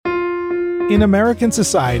In American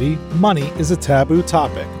society, money is a taboo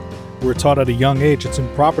topic. We're taught at a young age it's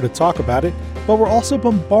improper to talk about it, but we're also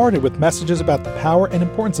bombarded with messages about the power and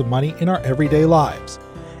importance of money in our everyday lives.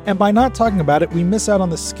 And by not talking about it, we miss out on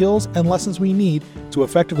the skills and lessons we need to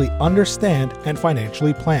effectively understand and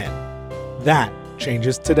financially plan. That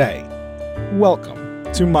changes today.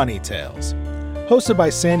 Welcome to Money Tales. Hosted by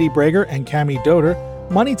Sandy Brager and Cami Doder,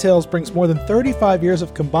 Money Tales brings more than 35 years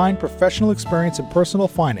of combined professional experience in personal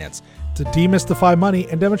finance to demystify money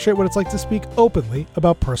and demonstrate what it's like to speak openly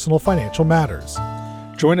about personal financial matters.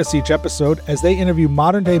 Join us each episode as they interview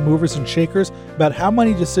modern-day movers and shakers about how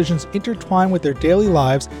money decisions intertwine with their daily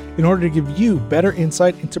lives in order to give you better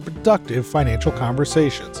insight into productive financial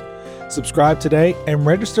conversations. Subscribe today and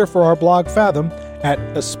register for our blog Fathom at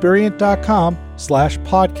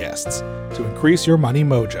aspiriant.com/podcasts to increase your money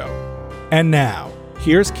mojo. And now,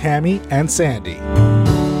 here's Cami and Sandy.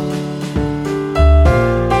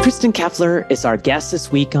 Kristin Keffeler is our guest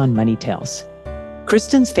this week on Money Tales.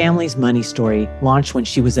 Kristin's family's money story launched when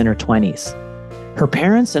she was in her 20s. Her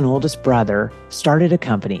parents and oldest brother started a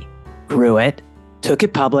company, grew it, took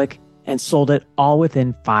it public, and sold it all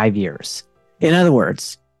within 5 years. In other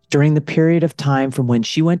words, during the period of time from when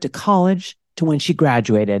she went to college to when she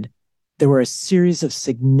graduated, there were a series of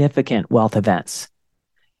significant wealth events.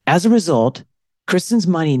 As a result, Kristin's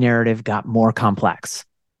money narrative got more complex.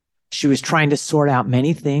 She was trying to sort out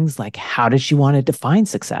many things like how did she want to define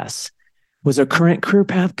success? Was her current career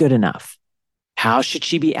path good enough? How should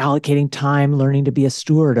she be allocating time learning to be a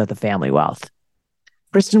steward of the family wealth?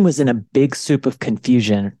 Kristin was in a big soup of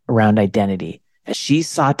confusion around identity as she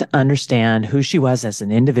sought to understand who she was as an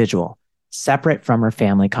individual, separate from her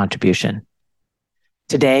family contribution.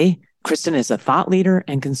 Today, Kristin is a thought leader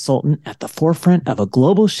and consultant at the forefront of a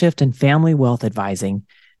global shift in family wealth advising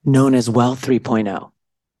known as Wealth 3.0.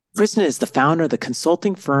 Kristin is the founder of the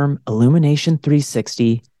consulting firm Illumination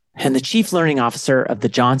 360 and the chief learning officer of the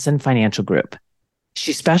Johnson Financial Group.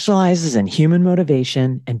 She specializes in human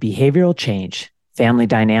motivation and behavioral change, family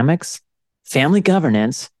dynamics, family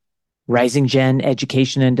governance, rising gen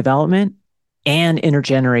education and development, and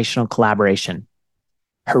intergenerational collaboration.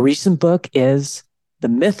 Her recent book is The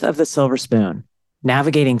Myth of the Silver Spoon: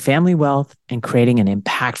 Navigating Family Wealth and Creating an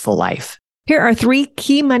Impactful Life. Here are 3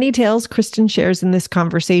 key money tales Kristin shares in this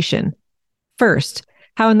conversation. First,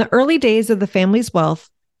 how in the early days of the family's wealth,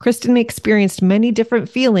 Kristin experienced many different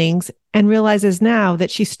feelings and realizes now that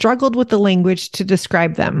she struggled with the language to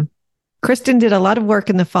describe them. Kristin did a lot of work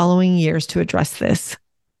in the following years to address this.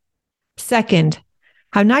 Second,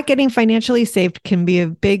 how not getting financially saved can be a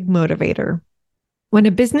big motivator. When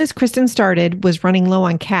a business Kristin started was running low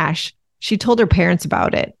on cash, she told her parents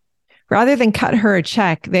about it. Rather than cut her a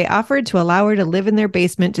check, they offered to allow her to live in their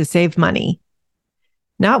basement to save money.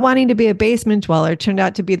 Not wanting to be a basement dweller turned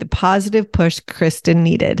out to be the positive push Kristin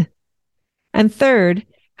needed. And third,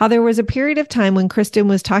 how there was a period of time when Kristin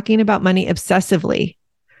was talking about money obsessively.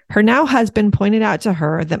 Her now husband pointed out to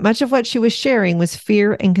her that much of what she was sharing was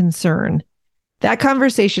fear and concern. That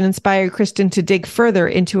conversation inspired Kristin to dig further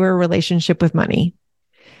into her relationship with money.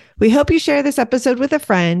 We hope you share this episode with a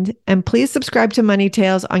friend, and please subscribe to Money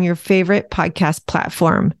Tales on your favorite podcast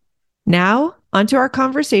platform. Now, onto our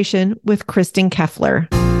conversation with Kristin Keffeler.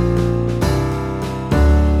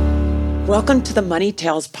 Welcome to the Money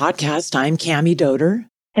Tales podcast. I'm Cami Doder.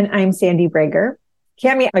 And I'm Sandy Brager.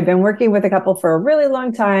 Cami, I've been working with a couple for a really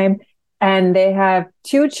long time, and they have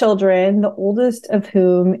 2 children, the oldest of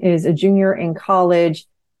whom is a junior in college.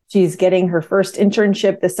 She's getting her first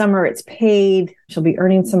internship this summer. It's paid. She'll be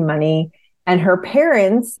earning some money. And her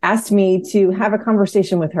parents asked me to have a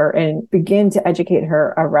conversation with her and begin to educate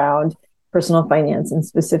her around personal finance and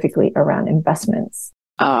specifically around investments.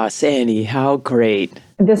 Ah, Sandy, how great.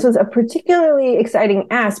 This was a particularly exciting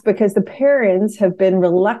ask because the parents have been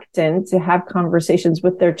reluctant to have conversations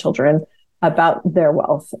with their children about their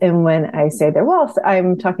wealth. And when I say their wealth,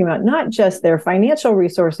 I'm talking about not just their financial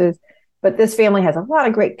resources, but this family has a lot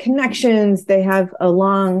of great connections. They have a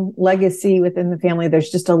long legacy within the family.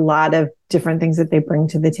 There's just a lot of different things that they bring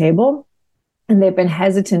to the table. And they've been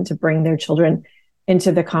hesitant to bring their children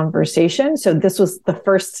into the conversation. So this was the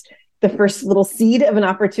first little seed of an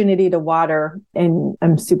opportunity to water. And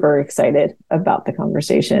I'm super excited about the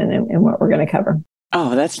conversation and what we're going to cover.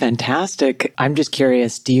 Oh, that's fantastic. I'm just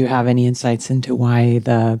curious, do you have any insights into why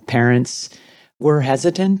the parents were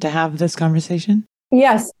hesitant to have this conversation?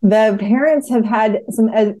 Yes, the parents have had some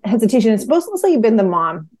hesitation. It's mostly been the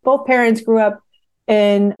mom. Both parents grew up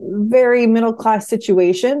in very middle-class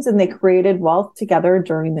situations, and they created wealth together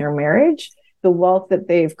during their marriage. The wealth that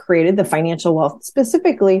they've created, the financial wealth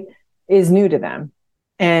specifically, is new to them.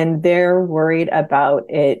 and they're worried about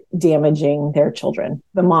it damaging their children.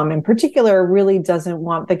 The mom in particular really doesn't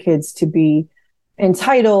want the kids to be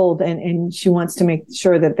entitled, and she wants to make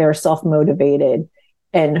sure that they're self-motivated.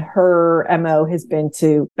 And her MO has been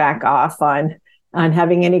to back off on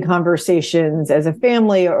having any conversations as a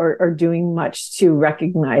family or doing much to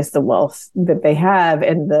recognize the wealth that they have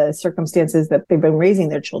and the circumstances that they've been raising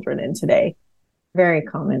their children in today. Very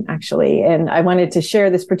common, actually. And I wanted to share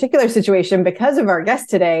this particular situation because of our guest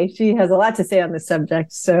today. She has a lot to say on this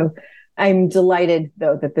subject. So I'm delighted,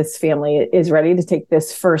 though, that this family is ready to take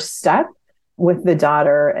this first step with the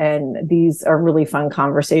daughter. And these are really fun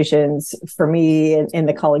conversations for me and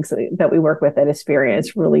the colleagues that we work with at Aspiria.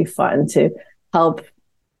 It's really fun to help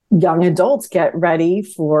young adults get ready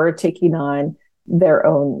for taking on their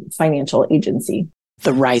own financial agency.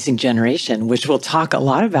 The rising generation, which we'll talk a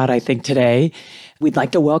lot about, I think, today. We'd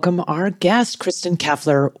like to welcome our guest, Kristin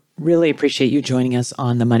Keffeler. Really appreciate you joining us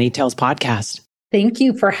on the Money Tales podcast. Thank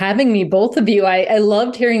you for having me, both of you. I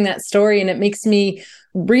loved hearing that story, and it makes me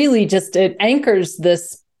really it anchors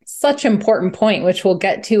this such important point, which we'll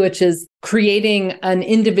get to, which is creating an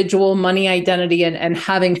individual money identity and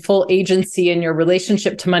having full agency in your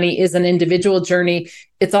relationship to money is an individual journey.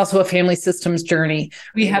 It's also a family systems journey.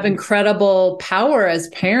 We have incredible power as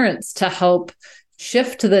parents to help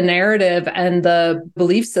shift the narrative and the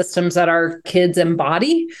belief systems that our kids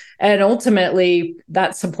embody. And ultimately,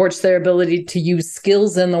 that supports their ability to use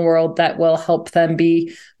skills in the world that will help them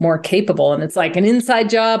be more capable. And it's like an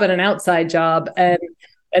inside job and an outside job.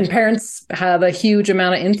 And parents have a huge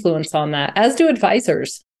amount of influence on that, as do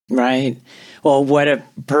advisors. Right. Well, what a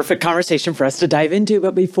perfect conversation for us to dive into.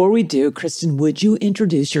 But before we do, Kristin, would you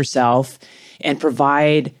introduce yourself and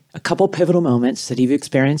provide a couple pivotal moments that you've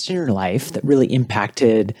experienced in your life that really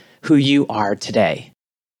impacted who you are today?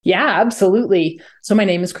 Yeah, absolutely. So my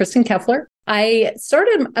name is Kristin Keffeler. I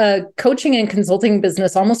started a coaching and consulting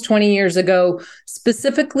business almost 20 years ago,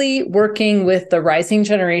 specifically working with the rising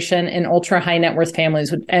generation in ultra high net worth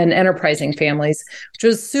families and enterprising families, which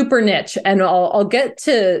was super niche. And I'll get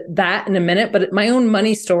to that in a minute, but my own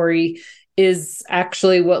money story is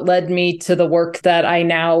actually what led me to the work that I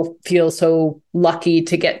now feel so lucky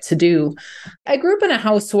to get to do. I grew up in a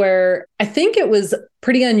house where I think it was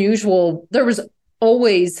pretty unusual. There was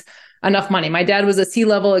always enough money. My dad was a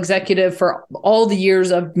C-level executive for all the years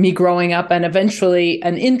of me growing up, and eventually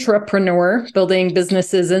an intrapreneur building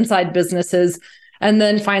businesses inside businesses. And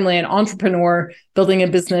then finally an entrepreneur building a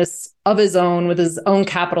business of his own with his own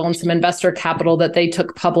capital and some investor capital that they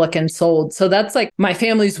took public and sold. So that's like my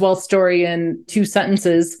family's wealth story in 2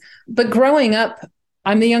 sentences. But growing up,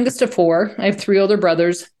 I'm the youngest of 4. I have 3 older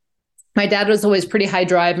brothers. My dad was always pretty high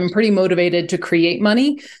drive and pretty motivated to create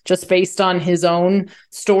money just based on his own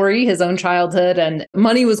story, his own childhood. And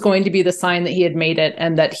money was going to be the sign that he had made it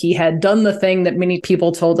and that he had done the thing that many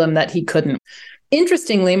people told him that he couldn't.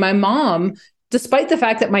 Interestingly, my mom, despite the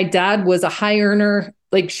fact that my dad was a high earner,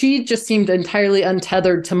 like she just seemed entirely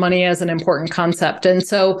untethered to money as an important concept. And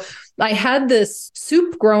so I had this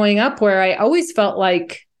soup growing up where I always felt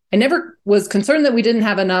like I never was concerned that we didn't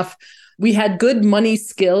have enough. We had good money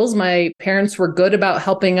skills. My parents were good about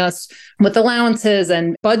helping us with allowances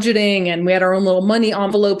and budgeting. And we had our own little money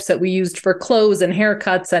envelopes that we used for clothes and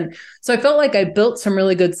haircuts. And so I felt like I built some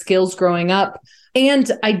really good skills growing up.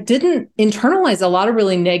 And I didn't internalize a lot of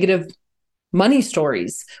really negative money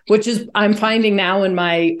stories, which is I'm finding now in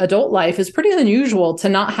my adult life is pretty unusual to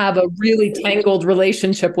not have a really tangled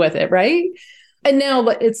relationship with it, right? And now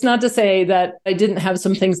it's not to say that I didn't have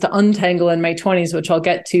some things to untangle in my 20s, which I'll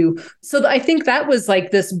get to. So I think that was like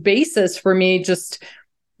this basis for me just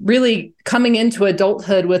really coming into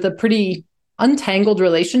adulthood with a pretty untangled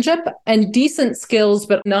relationship and decent skills,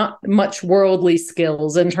 but not much worldly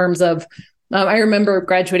skills in terms of, I remember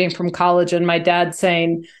graduating from college and my dad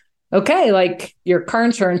saying, okay, like your car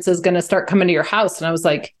insurance is going to start coming to your house. And I was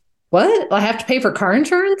like, what? I have to pay for car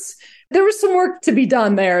insurance? There was some work to be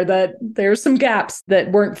done there, that there's some gaps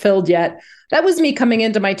that weren't filled yet. That was me coming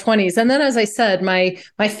into my 20s. And then, as I said, my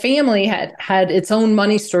family had its own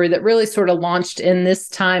money story that really sort of launched in this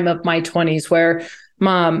time of my 20s, where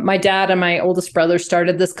my dad and my oldest brother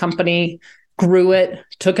started this company, grew it,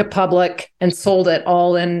 took it public, and sold it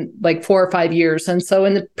all in like 4 or 5 years. And so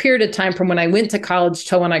in the period of time from when I went to college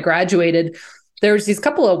till when I graduated, there's these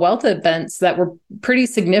couple of wealth events that were pretty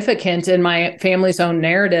significant in my family's own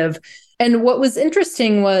narrative. And what was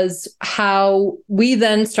interesting was how we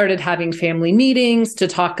then started having family meetings to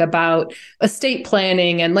talk about estate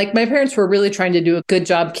planning. And like my parents were really trying to do a good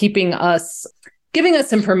job giving us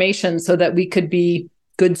information so that we could be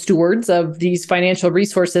good stewards of these financial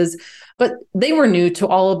resources. But they were new to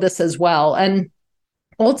all of this as well. And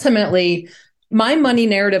ultimately, my money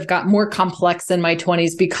narrative got more complex in my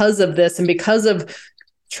 20s because of this and because of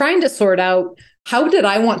trying to sort out, how did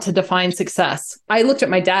I want to define success? I looked at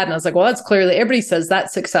my dad and I was like, well, that's clearly, everybody says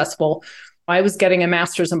that's successful. I was getting a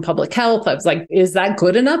master's in public health. I was like, is that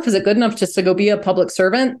good enough? Is it good enough just to go be a public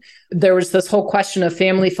servant? There was this whole question of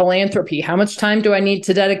family philanthropy. How much time do I need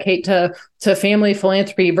to dedicate to family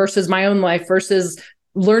philanthropy versus my own life versus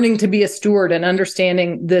learning to be a steward and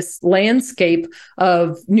understanding this landscape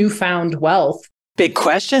of newfound wealth? Big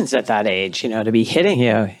questions at that age, to be hitting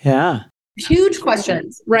you. Yeah. Huge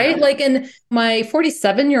questions, right? Like, and my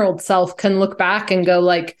 47-year-old self can look back and go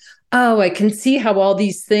like, oh, I can see how all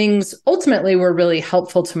these things ultimately were really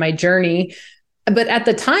helpful to my journey. But at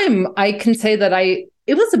the time, I can say that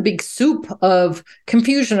it was a big soup of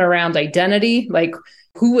confusion around identity, like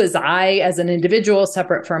who was I as an individual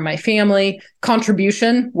separate from my family,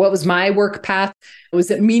 contribution, what was my work path? Was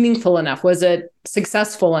it meaningful enough? Was it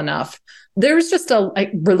successful enough? There was just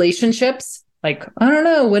relationships, like, I don't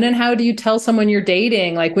know, when and how do you tell someone you're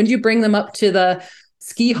dating? Like, when do you bring them up to the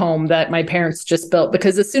ski home that my parents just built?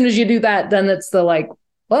 Because as soon as you do that, then it's the like,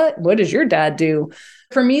 what does your dad do?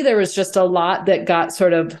 For me, there was just a lot that got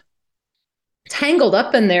sort of tangled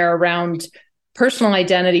up in there around personal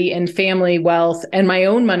identity and family wealth and my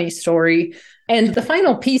own money story. And the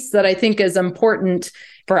final piece that I think is important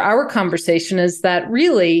for our conversation is that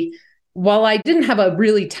really, while I didn't have a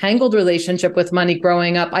really tangled relationship with money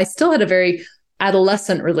growing up, I still had a very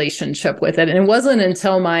adolescent relationship with it. And it wasn't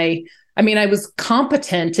until I was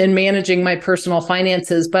competent in managing my personal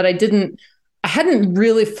finances, but I hadn't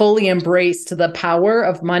really fully embraced the power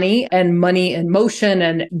of money and money in motion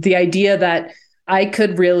and the idea that I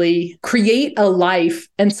could really create a life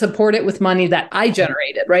and support it with money that I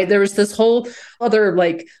generated, right? There was this whole other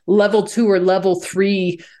like level 2 or level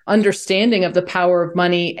 3 understanding of the power of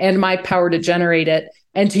money and my power to generate it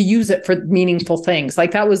and to use it for meaningful things.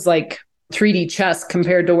 Like that was like 3D chess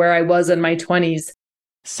compared to where I was in my 20s.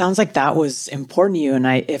 Sounds like that was important to you. And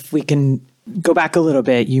if we can go back a little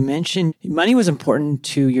bit, you mentioned money was important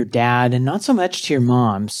to your dad and not so much to your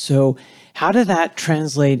mom. So how did that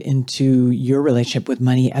translate into your relationship with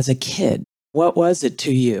money as a kid? What was it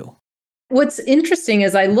to you? What's interesting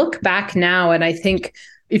is I look back now and I think,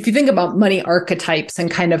 if you think about money archetypes and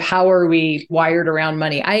kind of how are we wired around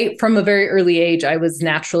money, from a very early age, I was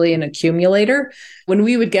naturally an accumulator. When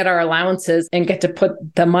we would get our allowances and get to put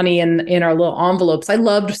the money in our little envelopes, I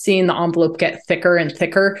loved seeing the envelope get thicker and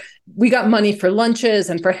thicker. We got money for lunches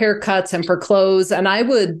and for haircuts and for clothes. And I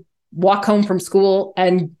would walk home from school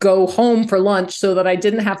and go home for lunch so that I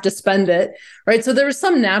didn't have to spend it, right? So there was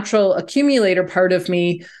some natural accumulator part of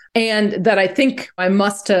me, and that I think I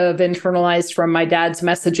must have internalized from my dad's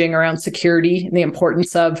messaging around security and the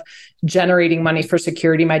importance of generating money for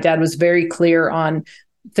security. My dad was very clear on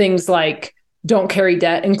things like don't carry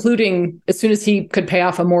debt, including as soon as he could pay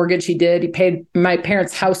off a mortgage, he did. He paid my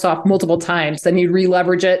parents' house off multiple times. Then he'd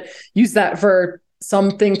re-leverage it, use that for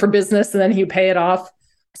something for business, and then he'd pay it off.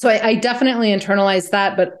 So I definitely internalized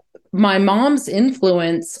that. But my mom's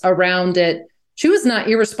influence around it, she was not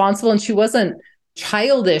irresponsible and she wasn't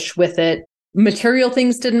childish with it. Material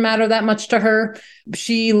things didn't matter that much to her.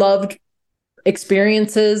 She loved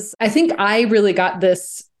experiences. I think I really got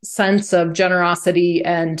this sense of generosity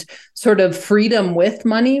and sort of freedom with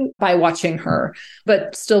money by watching her,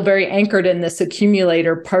 but still very anchored in this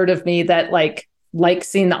accumulator part of me that like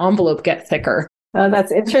seeing the envelope get thicker. Oh,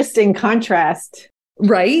 that's interesting contrast.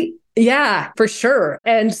 Right? Yeah, for sure.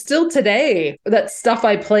 And still today, that stuff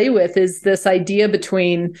I play with is this idea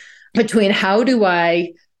between how do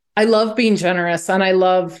I love being generous and I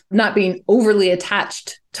love not being overly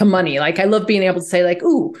attached to money. Like I love being able to say like,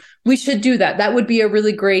 ooh, we should do that. That would be a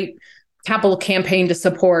really great capital campaign to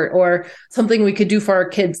support or something we could do for our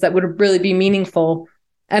kids that would really be meaningful.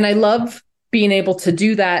 And I love being able to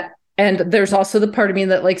do that. And there's also the part of me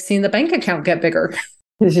that likes seeing the bank account get bigger.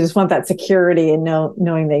 You just want that security and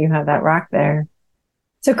knowing that you have that rock there.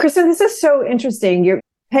 So Kristin, this is so interesting. You're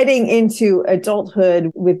heading into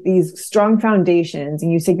adulthood with these strong foundations.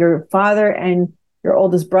 And you said your father and your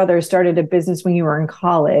oldest brother started a business when you were in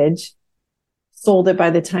college, sold it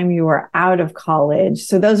by the time you were out of college.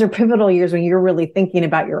 So those are pivotal years when you're really thinking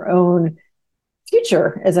about your own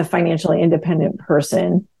future as a financially independent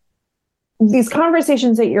person. These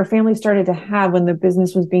conversations that your family started to have when the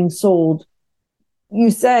business was being sold, you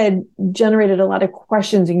said generated a lot of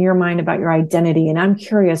questions in your mind about your identity. And I'm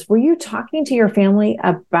curious, were you talking to your family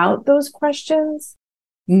about those questions?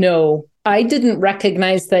 No, I didn't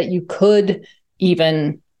recognize that you could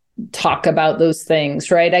even talk about those things,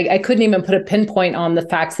 right? I couldn't even put a pinpoint on the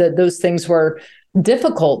fact that those things were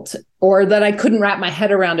difficult or that I couldn't wrap my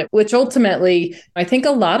head around it, which ultimately I think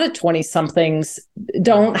a lot of 20 somethings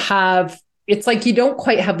don't have. It's like you don't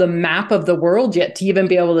quite have the map of the world yet to even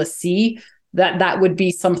be able to see that that would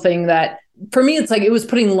be something that, for me, it's like it was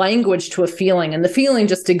putting language to a feeling, and the feeling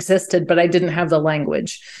just existed, but I didn't have the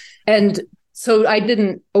language. And so I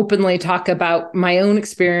didn't openly talk about my own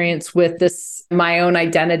experience with this, my own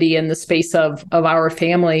identity in the space of our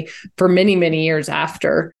family for many, many years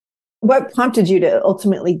after. What prompted you to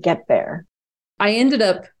ultimately get there? I ended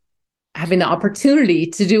up having the opportunity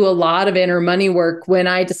to do a lot of inner money work when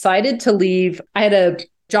I decided to leave. I had a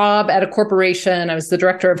job at a corporation. I was the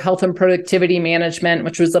director of health and productivity management,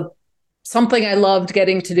 which was something I loved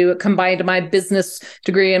getting to do. It combined my business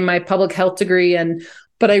degree and my public health degree.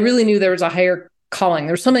 But I really knew there was a higher calling.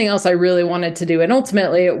 There was something else I really wanted to do. And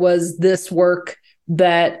ultimately it was this work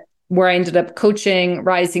where I ended up coaching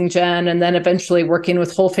Rising Gen, and then eventually working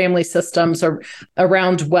with whole family systems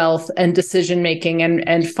around wealth and decision-making,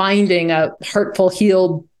 and finding a heartful,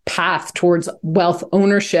 healed path towards wealth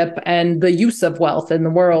ownership and the use of wealth in the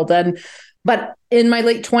world. But in my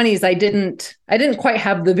late 20s, I didn't quite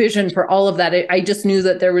have the vision for all of that. I just knew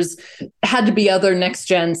that had to be other next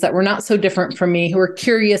gens that were not so different from me, who were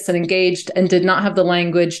curious and engaged and did not have the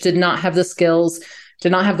language, did not have the skills,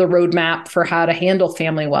 did not have the roadmap for how to handle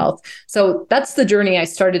family wealth. So that's the journey I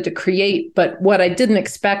started to create. But what I didn't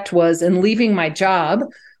expect was, in leaving my job,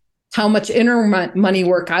 how much inner money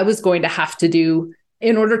work I was going to have to do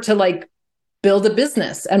in order to build a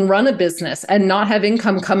business and run a business and not have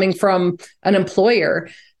income coming from an employer.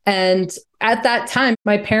 And at that time,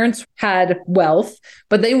 my parents had wealth,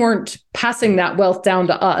 but they weren't passing that wealth down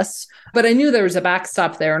to us. But I knew there was a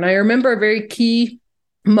backstop there. And I remember a very key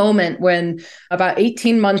moment when, about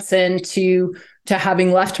 18 months into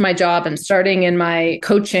having left my job and starting in my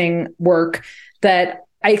coaching work, that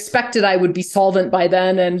I expected I would be solvent by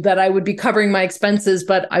then and that I would be covering my expenses,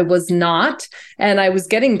 but I was not. And I was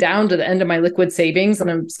getting down to the end of my liquid savings,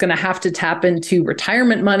 and I was going to have to tap into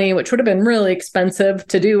retirement money, which would have been really expensive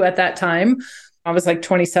to do at that time. I was like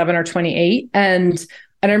 27 or 28. And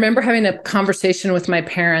I remember having a conversation with my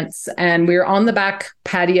parents, and we were on the back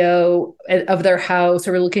patio of their house.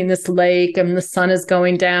 We were looking at this lake, and the sun is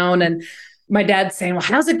going down, and my dad's saying, well,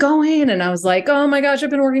 how's it going? And I was like, oh my gosh, I've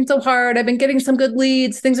been working so hard. I've been getting some good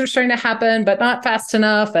leads. Things are starting to happen, but not fast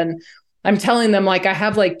enough. And I'm telling them, I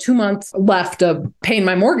have 2 months left of paying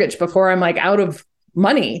my mortgage before I'm out of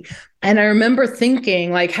money. And I remember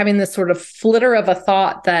thinking, having this sort of flitter of a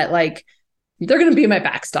thought that they're going to be my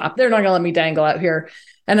backstop. They're not going to let me dangle out here.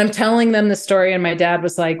 And I'm telling them the story. And my dad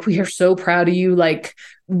was like, we are so proud of you.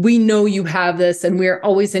 We know you have this, and we're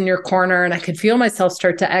always in your corner. And I could feel myself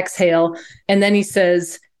start to exhale. And then he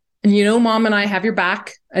says, and Mom and I have your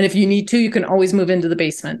back. And if you need to, you can always move into the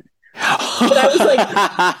basement. But I was like,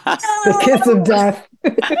 no. The kiss of death.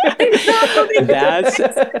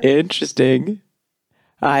 That's interesting.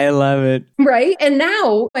 I love it. Right. And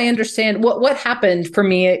now I understand what happened for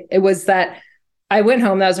me. It was that I went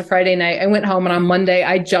home. That was a Friday night. I went home, and on Monday,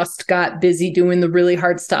 I just got busy doing the really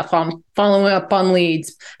hard stuff, on following up on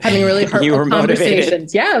leads, having really hard conversations.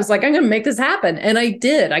 Motivated. Yeah. I was like, I'm going to make this happen. And I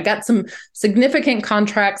did. I got some significant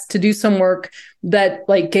contracts to do some work that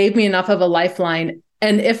gave me enough of a lifeline.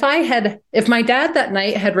 And if my dad that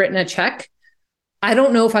night had written a check, I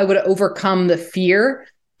don't know if I would have overcome the fear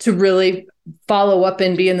to really follow up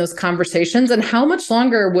and be in those conversations. And how much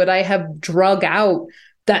longer would I have drug out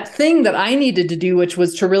that thing that I needed to do, which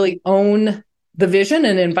was to really own the vision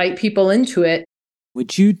and invite people into it.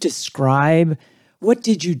 Would you describe, what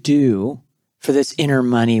did you do for this inner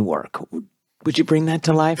money work? Would you bring that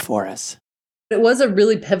to life for us? It was a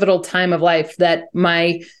really pivotal time of life that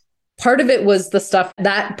part of it was the stuff,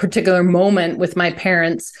 that particular moment with my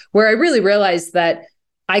parents, where I really realized that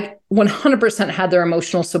I 100% had their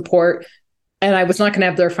emotional support, and I was not going to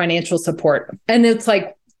have their financial support. And it's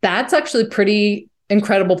that's actually pretty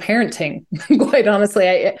incredible parenting, quite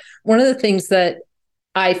honestly. One of the things that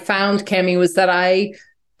I found, Cami, was that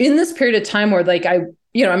in this period of time where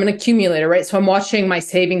I'm an accumulator, right? So I'm watching my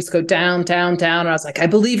savings go down, down, down. And I was like, I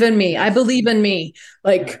believe in me. I believe in me.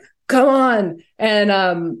 Come on. And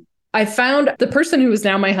I found the person who was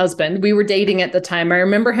now my husband. We were dating at the time. I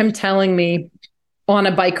remember him telling me on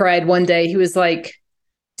a bike ride one day, he was like,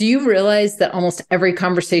 do you realize that almost every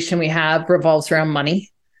conversation we have revolves around money?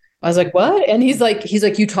 I was like, what? And he's like,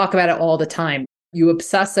 you talk about it all the time. You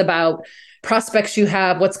obsess about prospects you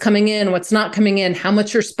have, what's coming in, what's not coming in, how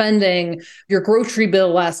much you're spending, your grocery bill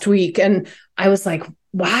last week. And I was like,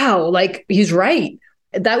 wow, he's right.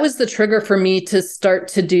 That was the trigger for me to start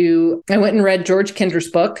to I went and read George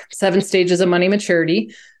Kinder's book, 7 Stages of Money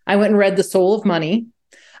Maturity. I went and read The Soul of Money.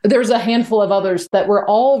 There's a handful of others that were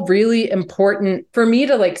all really important for me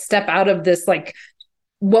to like step out of this, like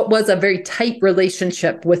what was a very tight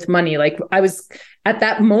relationship with money. Like I was at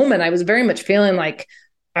that moment, I was very much feeling like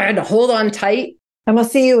I had to hold on tight. I'm going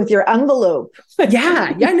to see you with your envelope.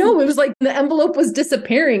 Yeah, no, it was like the envelope was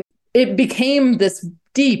disappearing. It became this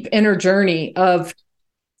deep inner journey of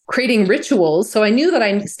creating rituals. So I knew that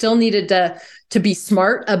I still needed to be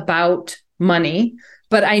smart about money,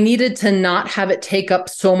 but I needed to not have it take up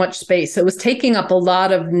so much space. It was taking up a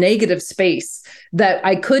lot of negative space that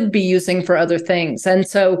I could be using for other things. And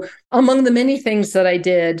so among the many things that I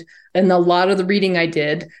did and a lot of the reading I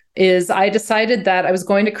did is I decided that I was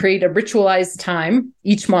going to create a ritualized time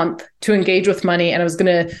each month to engage with money. And I was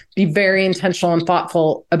going to be very intentional and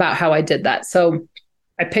thoughtful about how I did that. So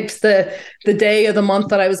I picked the day of the month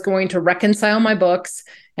that I was going to reconcile my books,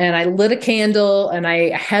 and I lit a candle and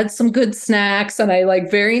I had some good snacks, and I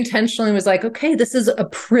like very intentionally was like, okay, this is a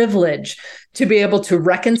privilege to be able to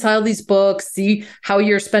reconcile these books, see how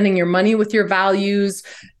you're spending your money with your values,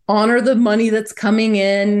 honor the money that's coming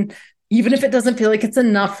in, even if it doesn't feel like it's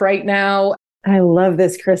enough right now. I love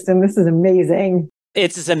this, Kristin. This is amazing.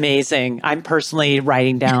 It's amazing. I'm personally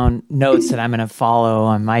writing down notes that I'm going to follow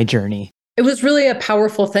on my journey. It was really a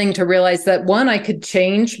powerful thing to realize that, one, I could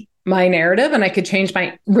change my narrative and I could change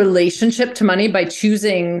my relationship to money by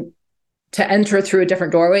choosing to enter through a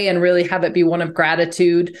different doorway and really have it be one of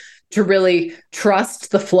gratitude, to really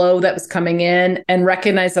trust the flow that was coming in and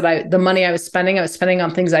recognize that the money I was spending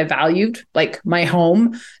on things I valued, like my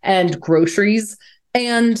home and groceries.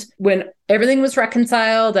 And when everything was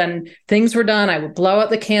reconciled and things were done, I would blow out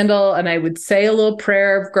the candle and I would say a little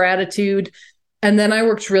prayer of gratitude. And then I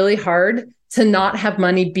worked really hard to not have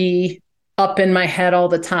money be up in my head all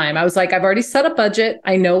the time. I was like, I've already set a budget.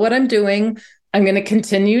 I know what I'm doing. I'm going to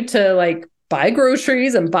continue to like buy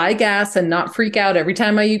groceries and buy gas and not freak out every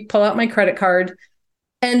time I pull out my credit card.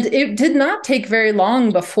 And it did not take very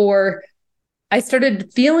long before I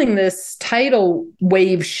started feeling this tidal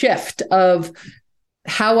wave shift of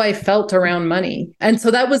how I felt around money. And so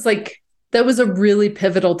that was a really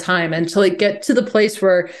pivotal time. And to like get to the place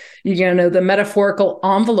where, the metaphorical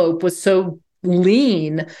envelope was so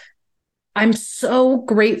lean. I'm so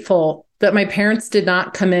grateful that my parents did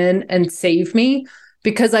not come in and save me,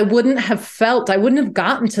 because I wouldn't have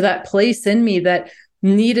gotten to that place in me that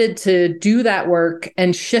needed to do that work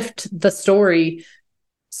and shift the story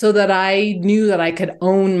so that I knew that I could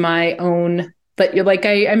own my own, but like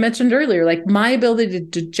I mentioned earlier, like my ability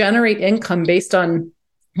to generate income based on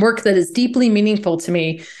work that is deeply meaningful to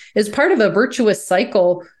me is part of a virtuous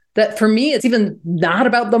cycle that for me, it's even not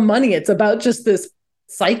about the money. It's about just this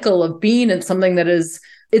cycle of being in something that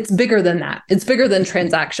it's bigger than that. It's bigger than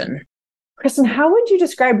transaction. Kristin, how would you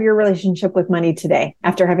describe your relationship with money today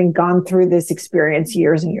after having gone through this experience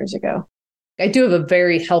years and years ago? I do have a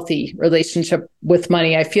very healthy relationship with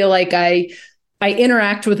money. I feel like I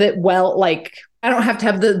interact with it well. Like I don't have to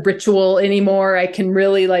have the ritual anymore. I can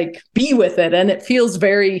really like be with it. And it feels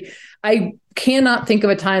I cannot think of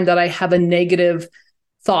a time that I have a negative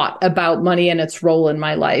thought about money and its role in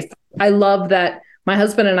my life. I love that my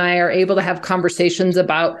husband and I are able to have conversations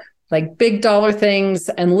about like big dollar things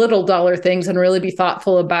and little dollar things and really be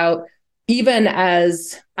thoughtful about, even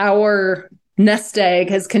as our nest egg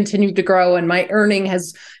has continued to grow and my earning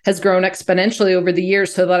has grown exponentially over the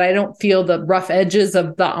years, so that I don't feel the rough edges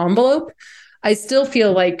of the envelope. I still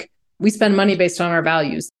feel like we spend money based on our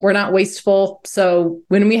values. We're not wasteful. So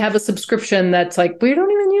when we have a subscription that's like, we don't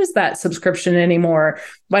even use that subscription anymore,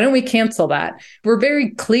 why don't we cancel that? We're very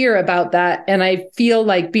clear about that. And I feel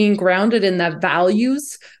like being grounded in the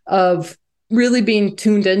values of really being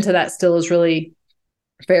tuned into that still is really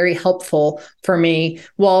very helpful for me,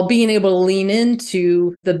 while being able to lean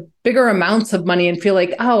into the bigger amounts of money and feel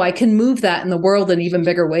like, oh, I can move that in the world in even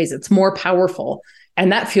bigger ways. It's more powerful.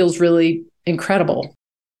 And that feels really incredible.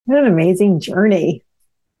 What an amazing journey.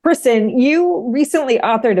 Kristin, you recently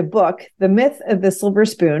authored a book, The Myth of the Silver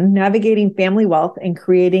Spoon, Navigating Family Wealth and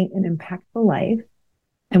Creating an Impactful Life.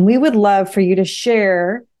 And we would love for you to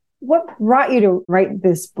share what brought you to write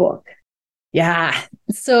this book. Yeah.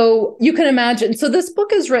 So you can imagine. So this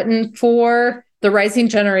book is written for the rising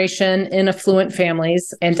generation in affluent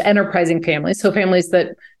families and enterprising families. So families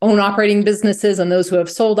that own operating businesses and those who have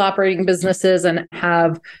sold operating businesses and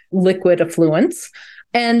have liquid affluence.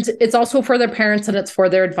 And it's also for their parents and it's for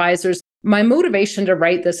their advisors. My motivation to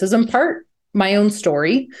write this is in part my own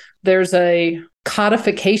story. There's a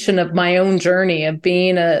codification of my own journey of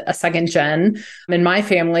being a second gen in my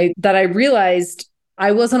family that I realized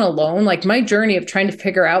I wasn't alone. Like my journey of trying to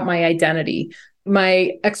figure out my identity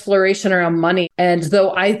my exploration around money. And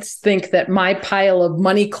though I think that my pile of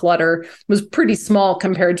money clutter was pretty small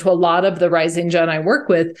compared to a lot of the rising gen I work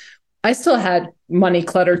with, I still had money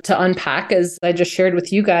clutter to unpack, as I just shared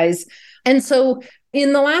with you guys. And so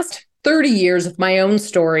in the last 30 years of my own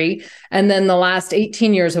story, and then the last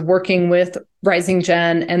 18 years of working with rising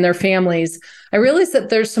gen and their families, I realized that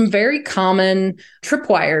there's some very common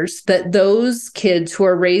tripwires that those kids who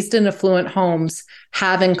are raised in affluent homes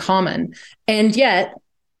have in common. And yet,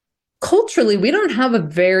 culturally, we don't have a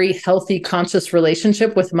very healthy, conscious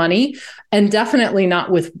relationship with money, and definitely not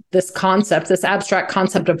with this concept, this abstract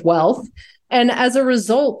concept of wealth. And as a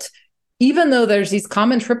result, even though there's these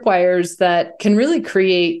common tripwires that can really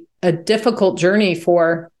create a difficult journey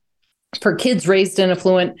for kids raised in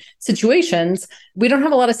affluent situations, we don't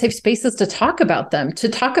have a lot of safe spaces to talk about them, to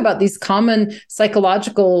talk about these common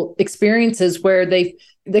psychological experiences where they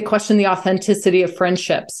question the authenticity of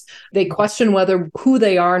friendships. They question whether who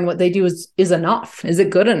they are and what they do is enough. Is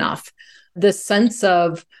it good enough? This sense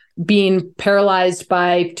of being paralyzed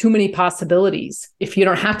by too many possibilities. If you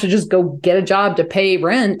don't have to just go get a job to pay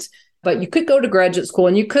rent, but you could go to graduate school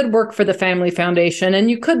and you could work for the family foundation and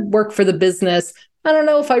you could work for the business. I don't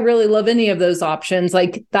know if I really love any of those options.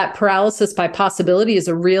 Like, that paralysis by possibility is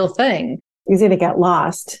a real thing. Easy to get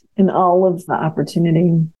lost in all of the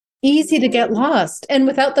opportunity. Easy to get lost. And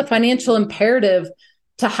without the financial imperative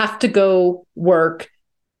to have to go work,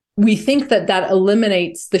 we think that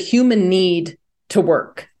eliminates the human need to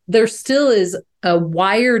work. There still is a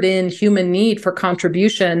wired in human need for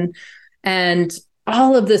contribution. And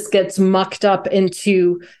all of this gets mucked up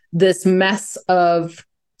into this mess of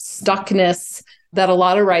stuckness that a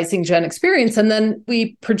lot of rising gen experience. And then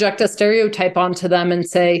we project a stereotype onto them and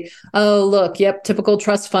say, oh, look, yep, typical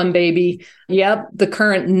trust fund baby. Yep, the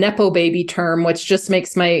current Nepo baby term, which just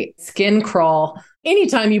makes my skin crawl.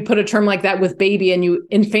 Anytime you put a term like that with baby and you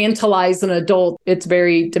infantilize an adult, it's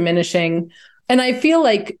very diminishing. And I feel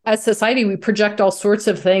like as society, we project all sorts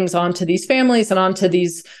of things onto these families and onto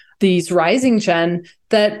these rising gen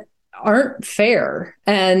that aren't fair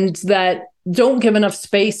and that don't give enough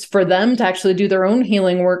space for them to actually do their own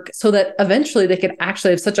healing work so that eventually they could actually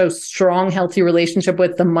have such a strong, healthy relationship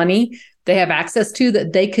with the money they have access to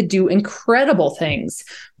that they could do incredible things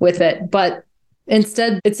with it. But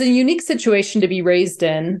instead, it's a unique situation to be raised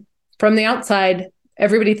in. From the outside,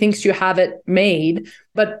 everybody thinks you have it made,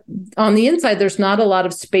 but on the inside, there's not a lot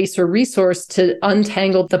of space or resource to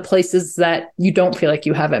untangle the places that you don't feel like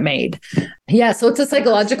you have it made. Yeah, so it's a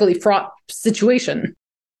psychologically fraught situation.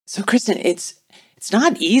 So, Kristin, it's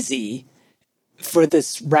not easy for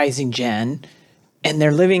this rising gen, and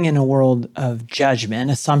they're living in a world of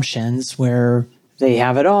judgment, assumptions, where they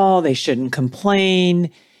have it all, they shouldn't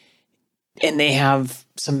complain, and they have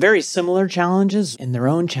some very similar challenges and their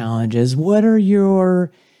own challenges. What are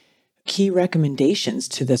your key recommendations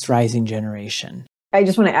to this rising generation? I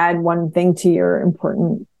just want to add one thing to your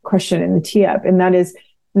important question in the tee-up, and that is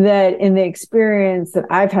that in the experience that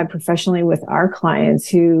I've had professionally with our clients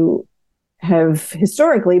who have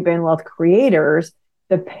historically been wealth creators,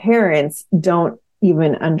 the parents don't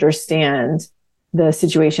even understand the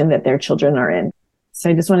situation that their children are in. So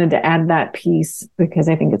I just wanted to add that piece because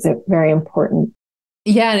I think it's a very important.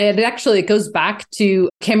 Yeah, and it goes back to,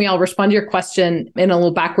 Cami, I'll respond to your question in a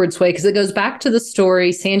little backwards way, because it goes back to the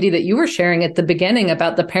story, Sandy, that you were sharing at the beginning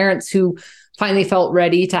about the parents who finally felt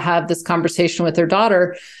ready to have this conversation with their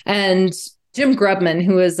daughter. And Jim Grubman,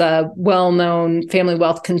 who is a well-known family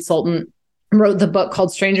wealth consultant, wrote the book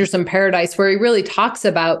called Strangers in Paradise, where he really talks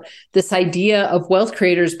about this idea of wealth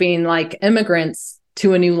creators being like immigrants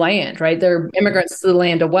to a new land, right? They're immigrants to the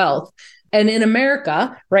land of wealth. And in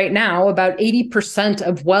America right now, about 80%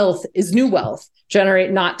 of wealth is new wealth,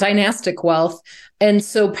 not dynastic wealth. And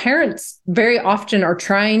so parents very often are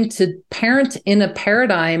trying to parent in a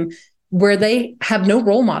paradigm where they have no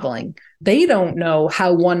role modeling. They don't know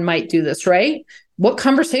how one might do this, right? What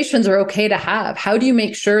conversations are okay to have? How do you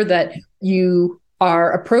make sure that you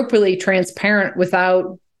are appropriately transparent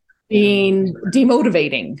without being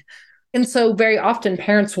demotivating? And so very often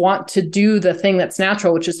parents want to do the thing that's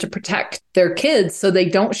natural, which is to protect their kids so they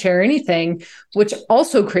don't share anything, which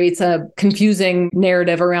also creates a confusing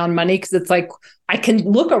narrative around money, because it's like, I can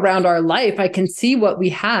look around our life, I can see what we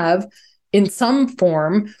have in some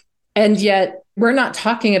form, and yet we're not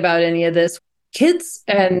talking about any of this. Kids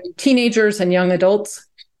and teenagers and young adults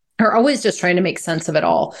are always just trying to make sense of it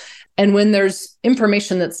all. And when there's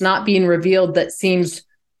information that's not being revealed that seems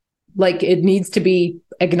like it needs to be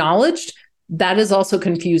acknowledged, that is also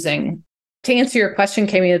confusing. To answer your question,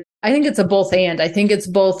 Kami, I think it's a both and. I think it's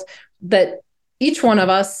both that each one of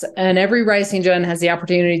us and every rising gen has the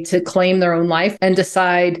opportunity to claim their own life and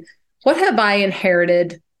decide, what have I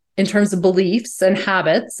inherited in terms of beliefs and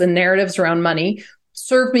habits and narratives around money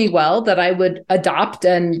serve me well that I would adopt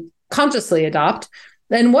and consciously adopt?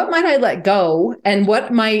 Then what might I let go? And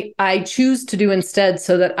what might I choose to do instead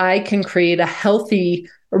so that I can create a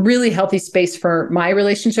really healthy space for my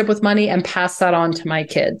relationship with money and pass that on to my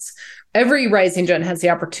kids? Every rising gen has the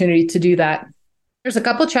opportunity to do that. There's a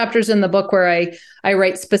couple chapters in the book where I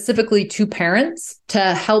write specifically to parents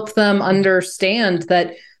to help them understand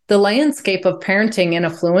that the landscape of parenting in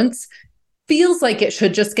affluence feels like it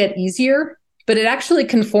should just get easier, but it actually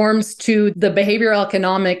conforms to the behavioral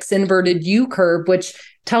economics inverted U curve, which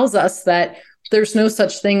tells us that there's no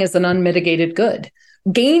such thing as an unmitigated good.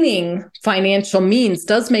 Gaining financial means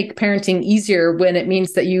does make parenting easier when it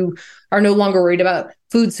means that you are no longer worried about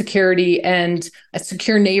food security and a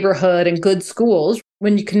secure neighborhood and good schools.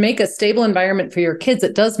 When you can make a stable environment for your kids,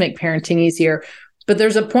 it does make parenting easier. But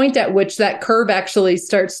there's a point at which that curve actually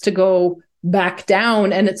starts to go back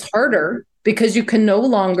down, and it's harder because you can no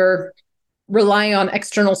longer rely on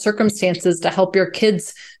external circumstances to help your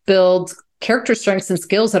kids build character strengths and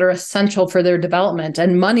skills that are essential for their development.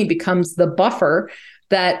 And money becomes the buffer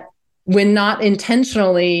that, when not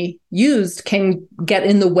intentionally used, can get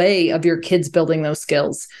in the way of your kids building those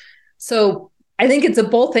skills. So I think it's a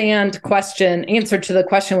both and answer to the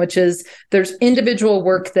question, which is there's individual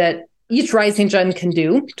work that each rising gen can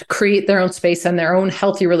do to create their own space and their own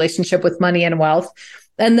healthy relationship with money and wealth.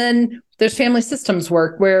 And then there's family systems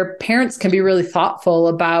work where parents can be really thoughtful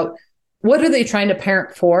about what are they trying to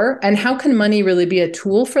parent for, and how can money really be a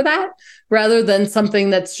tool for that rather than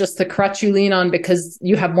something that's just the crutch you lean on because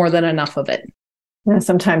you have more than enough of it. Yeah,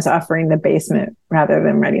 sometimes offering the basement rather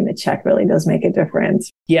than writing the check really does make a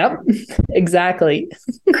difference. Yep, exactly.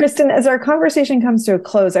 Kristin, as our conversation comes to a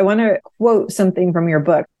close, I want to quote something from your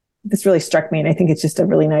book. This really struck me, and I think it's just a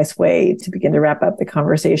really nice way to begin to wrap up the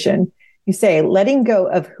conversation. You say, letting go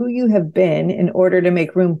of who you have been in order to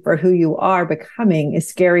make room for who you are becoming is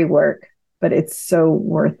scary work, but it's so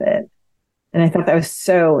worth it. And I thought that was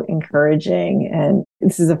so encouraging. And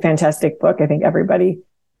this is a fantastic book. I think everybody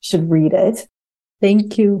should read it.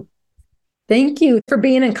 Thank you. Thank you for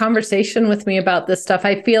being in conversation with me about this stuff.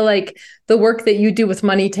 I feel like the work that you do with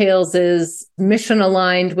Money Tales is mission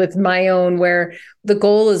aligned with my own, where the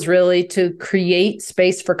goal is really to create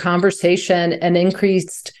space for conversation and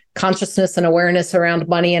increased consciousness and awareness around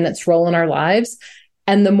money and its role in our lives.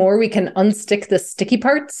 And the more we can unstick the sticky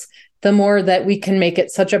parts, the more that we can make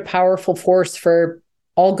it such a powerful force for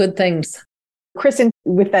all good things. Kristin,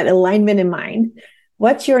 with that alignment in mind,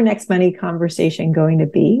 what's your next money conversation going to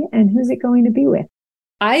be, and who's it going to be with?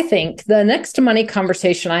 I think the next money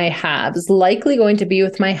conversation I have is likely going to be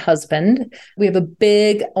with my husband. We have a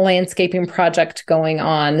big landscaping project going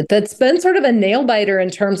on that's been sort of a nail biter in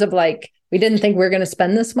terms of we didn't think we were going to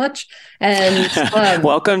spend this much. And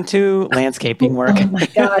welcome to landscaping work. Oh my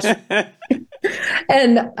gosh.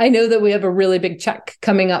 And I know that we have a really big check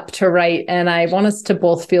coming up to write, and I want us to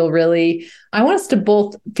both feel really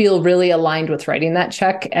aligned with writing that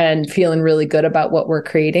check and feeling really good about what we're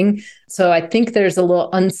creating. So I think there's a little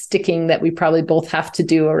unsticking that we probably both have to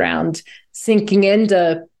do around sinking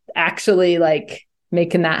into actually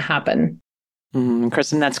making that happen.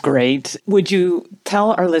 Kristin, that's great. Would you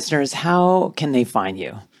tell our listeners how can they find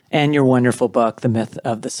you and your wonderful book, The Myth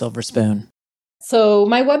of the Silver Spoon? So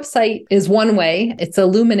my website is one way. It's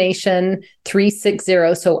Illumination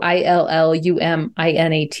 360. So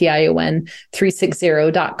ILLUMINATION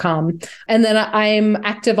 360.com. And then I'm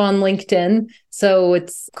active on LinkedIn. So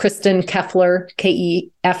it's Kristin Keffeler,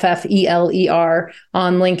 KEFFELER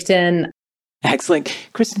on LinkedIn. Excellent.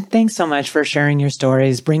 Kristin, thanks so much for sharing your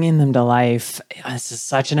stories, bringing them to life. This is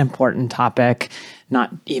such an important topic,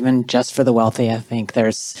 not even just for the wealthy. I think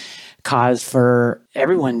there's cause for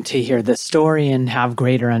everyone to hear this story and have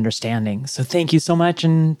greater understanding. So thank you so much.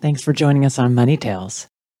 And thanks for joining us on Money Tales.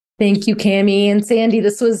 Thank you, Cammie and Sandy.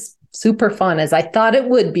 This was super fun, as I thought it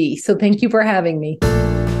would be. So thank you for having me.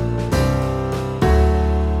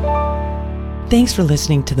 Thanks for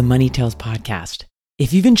listening to the Money Tales podcast.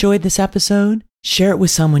 If you've enjoyed this episode, share it with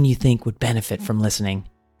someone you think would benefit from listening,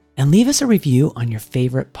 and leave us a review on your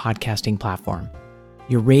favorite podcasting platform.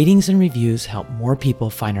 Your ratings and reviews help more people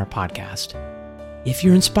find our podcast. If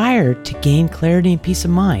you're inspired to gain clarity and peace of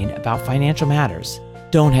mind about financial matters,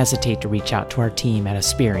 don't hesitate to reach out to our team at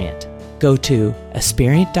Aspiriant. Go to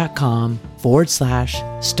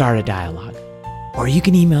aspiriant.com/start a dialogue. Or you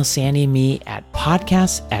can email Sandy and me at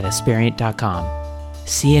podcasts@aspiriant.com.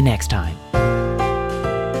 See you next time.